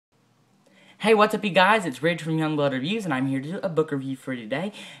Hey, what's up, you guys? It's Ridge from Youngbloodreviews, and I'm here to do a book review for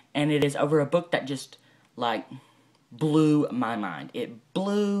today. And it is over a book that just, blew my mind. It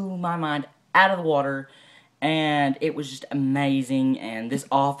blew my mind out of the water, and it was just amazing. And this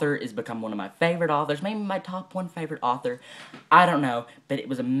author has become one of my favorite authors, maybe my top one favorite author. I don't know, but it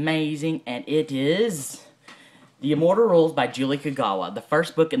was amazing, and it is The Immortal Rules by Julie Kagawa, the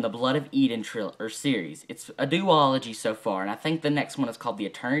first book in the Blood of Eden series. It's a duology so far, and I think the next one is called The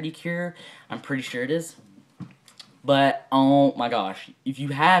Eternity Cure. I'm pretty sure it is. But, oh my gosh, if you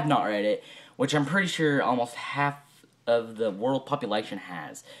have not read it, which I'm pretty sure almost half of the world population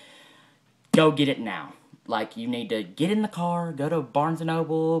has, go get it now. You need to get in the car, go to Barnes &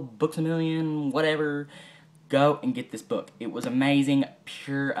 Noble, Books A Million, whatever. Go and get this book. It was amazing,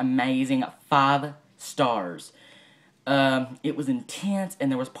 pure amazing, 5 stars. It was intense,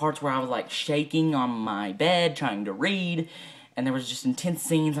 and there was parts where I was shaking on my bed trying to read, and there was just intense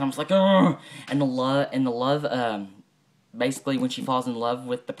scenes, and I was like, ugh! And the love, basically when she falls in love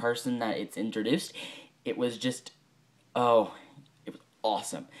with the person that it's introduced, it was just, oh, it was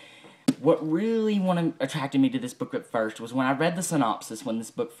awesome. What really attracted me to this book at first was when I read the synopsis when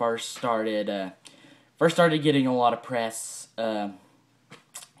this book first started getting a lot of press.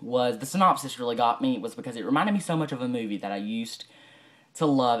 Was the synopsis really got me was because it reminded me so much of a movie that I used to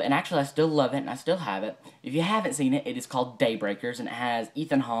love, and actually I still love it, and I still have it. If you haven't seen it, it is called Daybreakers, and it has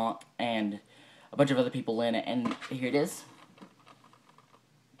Ethan Hawke and a bunch of other people in it, and here it is.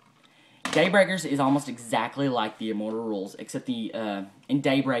 Daybreakers is almost exactly like The Immortal Rules, except in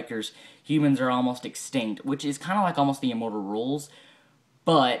Daybreakers, humans are almost extinct, which is kind of like almost The Immortal Rules,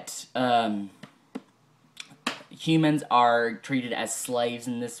 but, humans are treated as slaves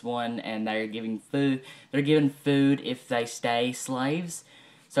in this one, and they're given food if they stay slaves.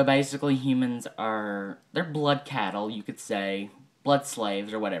 So basically, humans they're blood cattle, you could say, blood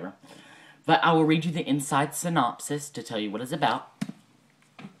slaves or whatever. But I will read you the inside synopsis to tell you what it's about.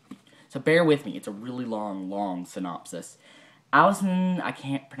 So bear with me, it's a really long synopsis. Allison, I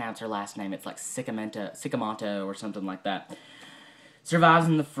can't pronounce her last name, it's like Sicamato or something like that, survives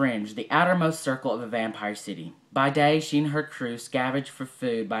in the fringe, the outermost circle of a vampire city. By day, she and her crew scavenge for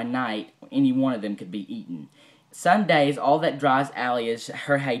food. By night, any one of them could be eaten. Some days, all that drives Allie is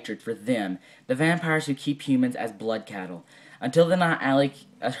her hatred for them, the vampires who keep humans as blood cattle. Until the night Allie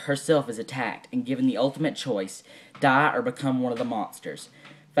herself is attacked and given the ultimate choice, die or become one of the monsters.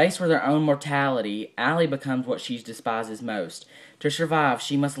 Faced with her own mortality, Allie becomes what she despises most. To survive,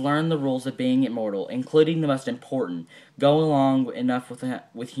 she must learn the rules of being immortal, including the most important: go along enough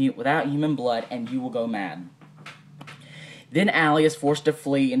without human blood, and you will go mad. Then Allie is forced to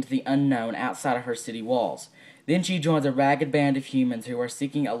flee into the unknown outside of her city walls. Then she joins a ragged band of humans who are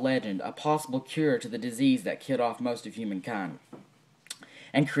seeking a legend, a possible cure to the disease that killed off most of humankind,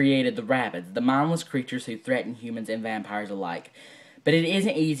 and created the Rabbids, the mindless creatures who threaten humans and vampires alike. But it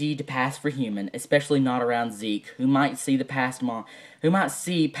isn't easy to pass for human, especially not around Zeke, who might see past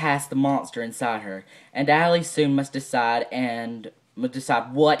the monster inside her. And Allie soon must decide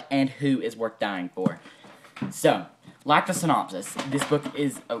what and who is worth dying for. So, like the synopsis, this book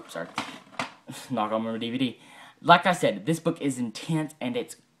is knock on my DVD. Like I said, this book is intense and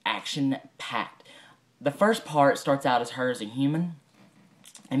it's action-packed. The first part starts out as her as a human,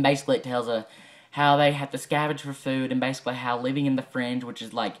 and basically it tells how they have to scavenge for food, and basically how living in the fringe, which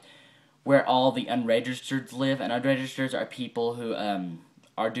is where all the unregistered live, and unregistered are people who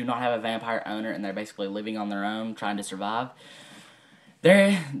do not have a vampire owner, and they're basically living on their own, trying to survive.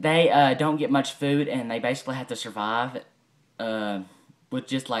 They don't get much food, and they basically have to survive with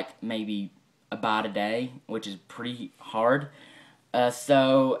just maybe a bite a day, which is pretty hard.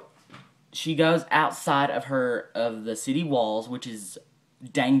 So she goes outside of the city walls, which is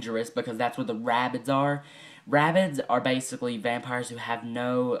dangerous because that's where the Rabbids are. Rabbids are basically vampires who have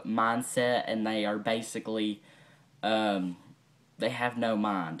no mindset, and they are basically they have no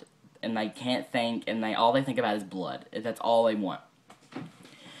mind, and they can't think, and all they think about is blood. That's all they want.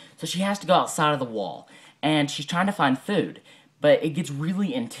 So she has to go outside of the wall, and she's trying to find food, but it gets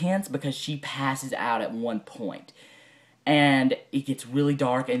really intense because she passes out at one point. And it gets really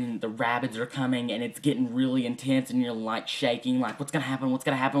dark, and the Rabbids are coming, and it's getting really intense, and you're shaking, what's gonna happen with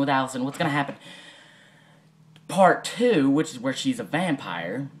Allison, what's gonna happen? Part 2, which is where she's a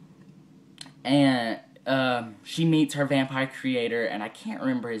vampire, and she meets her vampire creator, and I can't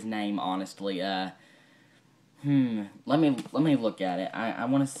remember his name, honestly. Let me look at it. I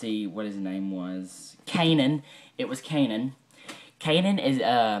want to see what his name was. Kanan. It was Kanan. Kanan is,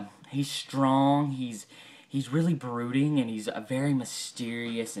 he's strong, he's really brooding, and he's very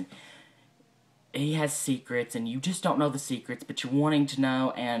mysterious, and he has secrets, and you just don't know the secrets, but you're wanting to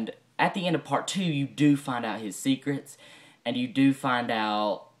know, and at the end of part 2, you do find out his secrets, and you do find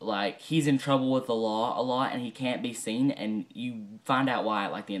out, like, he's in trouble with the law a lot, and he can't be seen, and you find out why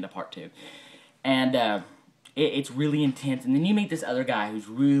at, like, the end of part 2. And, it's really intense, and then you meet this other guy who's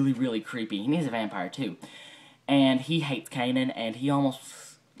really, really creepy, and he's a vampire, too. And he hates Kanan, and he almost,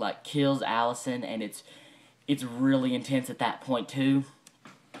 like, kills Allison, and it's really intense at that point, too.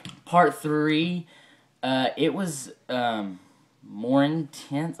 Part 3, it was, more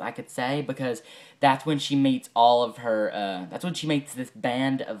intense, I could say, because that's when she meets all of her, that's when she meets this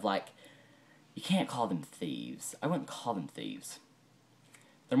band of, like, you can't call them thieves. I wouldn't call them thieves.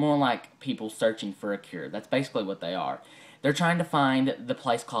 They're more like people searching for a cure. That's basically what they are. They're trying to find the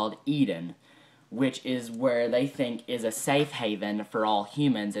place called Eden, which is where they think is a safe haven for all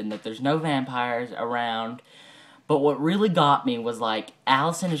humans, and that there's no vampires around. But what really got me was, like,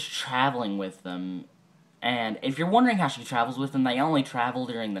 Allison is traveling with them, and if you're wondering how she travels with them, they only travel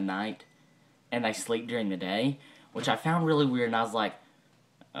during the night, and they sleep during the day, which I found really weird, and I was like,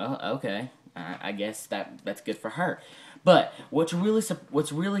 oh, okay, I guess that's good for her. But what's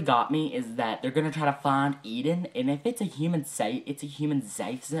really got me is that they're gonna try to find Eden, and if it's a human safe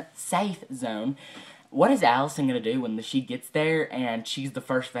zone. What is Allison gonna do when she gets there and she's the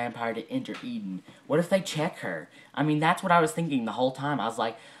first vampire to enter Eden? What if they check her? I mean, that's what I was thinking the whole time. I was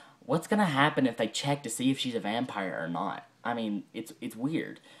like, what's gonna happen if they check to see if she's a vampire or not? I mean, it's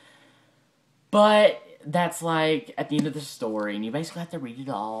weird. But that's, like, at the end of the story, and you basically have to read it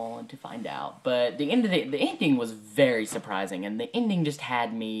all to find out. But the ending was very surprising, and the ending just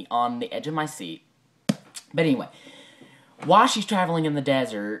had me on the edge of my seat. But anyway, while she's traveling in the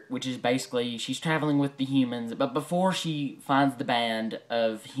desert, which is basically, she's traveling with the humans, but before she finds the band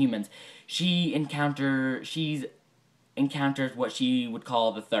of humans, she encounters what she would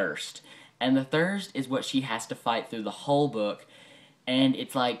call the thirst. And the thirst is what she has to fight through the whole book, and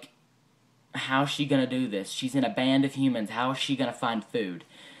it's like, how's she gonna do this? She's in a band of humans. How is she gonna find food?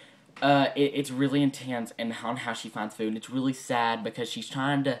 It's really intense and on how she finds food. And it's really sad because she's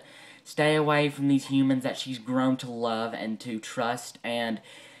trying to stay away from these humans that she's grown to love and to trust, and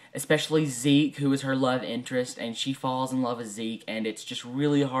especially Zeke, who is her love interest, and she falls in love with Zeke, and it's just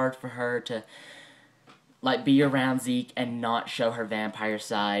really hard for her to, like, be around Zeke and not show her vampire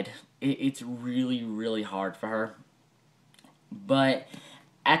side. It's really, really hard for her. But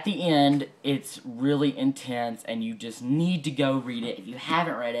at the end, it's really intense, and you just need to go read it. If you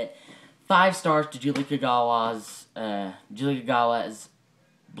haven't read it, 5 stars to Julie Kagawa's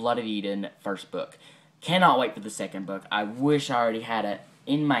Blood of Eden first book. Cannot wait for the second book. I wish I already had it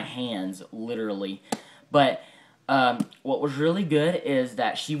in my hands, literally. But what was really good is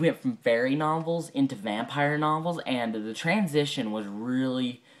that she went from fairy novels into vampire novels, and the transition was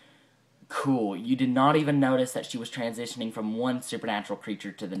really cool. You did not even notice that she was transitioning from one supernatural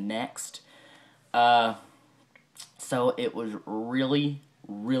creature to the next. So it was really,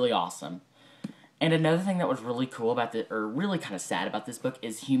 really awesome. And another thing that was really cool about or really kind of sad about this book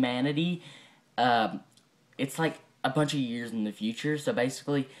is humanity. It's like a bunch of years in the future, so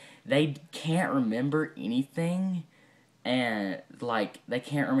basically they can't remember anything. And, like, they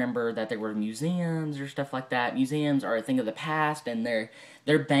can't remember that there were museums or stuff like that. Museums are a thing of the past, and they're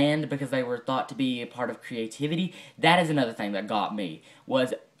banned because they were thought to be a part of creativity. That is another thing that got me,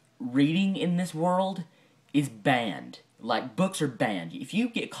 was reading in this world is banned. Like, books are banned. If you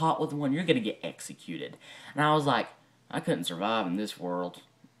get caught with one, you're going to get executed. And I was like, I couldn't survive in this world.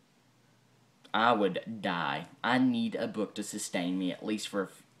 I would die. I need a book to sustain me, at least for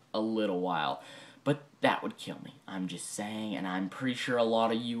a little while. But that would kill me. I'm just saying, and I'm pretty sure a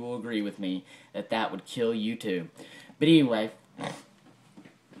lot of you will agree with me that that would kill you too. But anyway,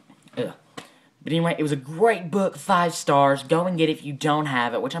 it was a great book, 5 stars. Go and get it if you don't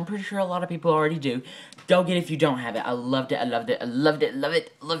have it, which I'm pretty sure a lot of people already do. Go get it if you don't have it. I loved it, I loved it, I loved it, loved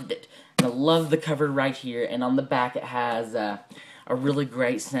it, loved it. And I love the cover right here, and on the back it has a really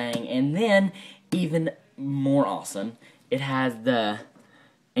great saying. And then, even more awesome, it has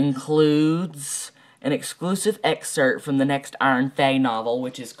includes an exclusive excerpt from the next Iron Fae novel,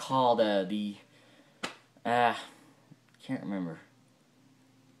 which is called, can't remember.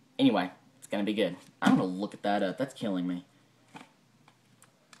 Anyway, it's gonna be good. I'm gonna look at that up. That's killing me.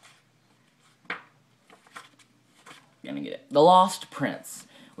 Gonna get it. The Lost Prince,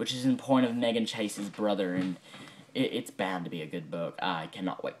 which is in point of Megan Chase's brother, and it's bound to be a good book. I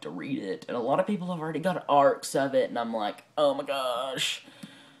cannot wait to read it. And a lot of people have already got arcs of it, and I'm like, oh my gosh.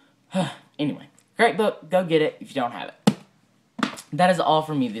 Anyway, great book. Go get it if you don't have it. That is all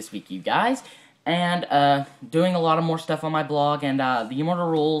from me this week, you guys. And doing a lot of more stuff on my blog, and the Immortal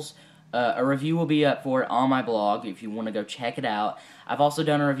Rules A review will be up for it on my blog if you want to go check it out. I've also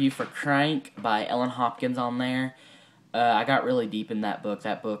done a review for Crank by Ellen Hopkins on there. I got really deep in that book.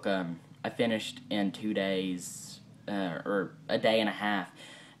 That book I finished in 2 days, or a day and a half.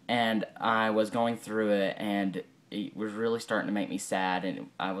 And I was going through it, and it was really starting to make me sad. And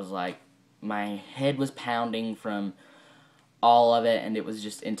I was like, my head was pounding from all of it, and it was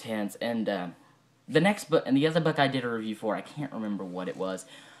just intense. And the next book, and the other book I did a review for, I can't remember what it was.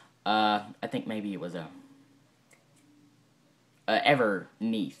 I think maybe it was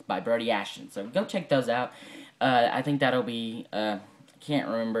Everneath by Brody Ashton. So go check those out. I think that'll be, I can't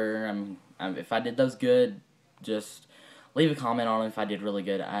remember, if I did those good, just leave a comment on them if I did really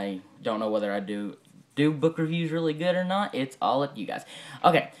good. I don't know whether I do book reviews really good or not. It's all up to you guys.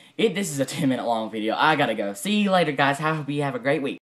 Okay, this is a 10-minute long video. I gotta go. See you later, guys. I hope you have a great week.